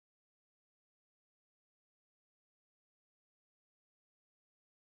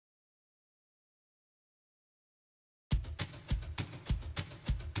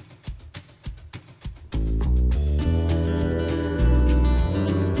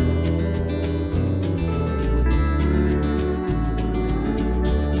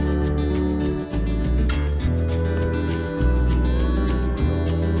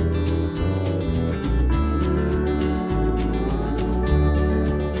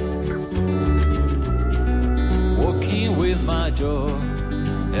door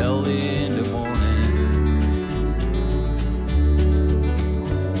early in the morning.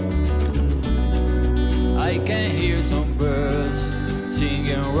 I can hear some birds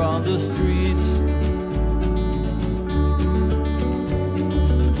singing around the streets.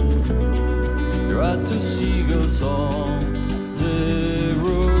 There are two seagulls on the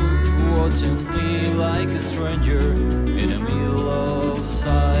road, watching me like a stranger in the middle of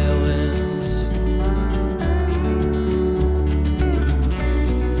silence.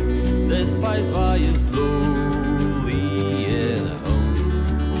 The spice fly slowly at home.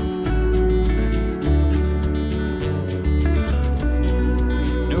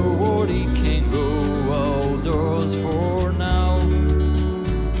 Nobody can go outdoors for now.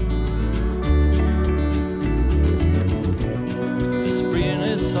 The spring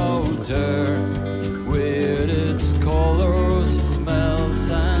is out there with its colors, smells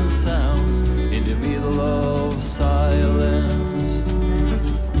and sounds in the middle of silence.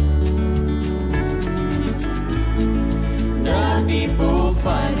 There are people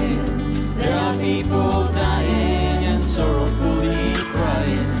fighting, there are people dying and sorrowfully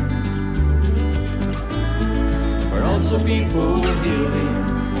crying, but also people healing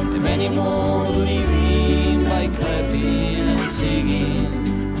and many more living by clapping and singing,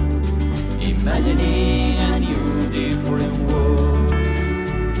 imagining a new different world.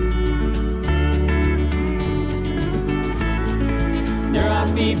 There are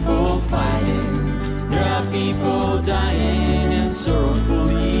people fighting, there are people dying and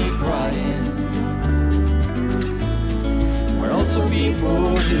sorrowfully crying, but also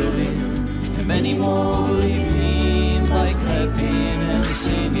people healing and many more believing by clapping and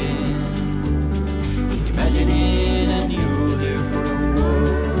singing, imagining a new different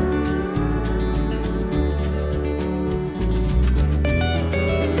world.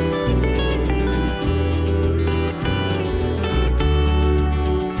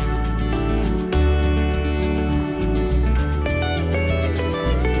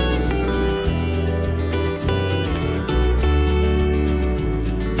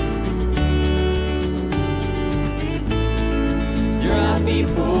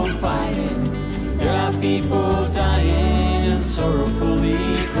 People fighting, there are people dying and sorrowfully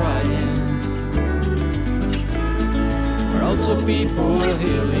crying, but also people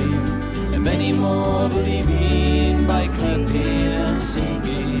healing and many more believing by clapping and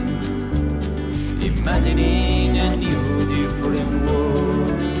singing, imagining a new different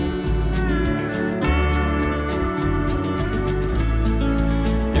world.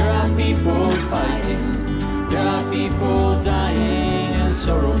 There are people fighting, there are people dying and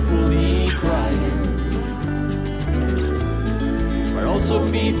sorrowfully crying, but also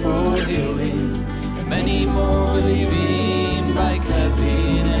people healing and many more believing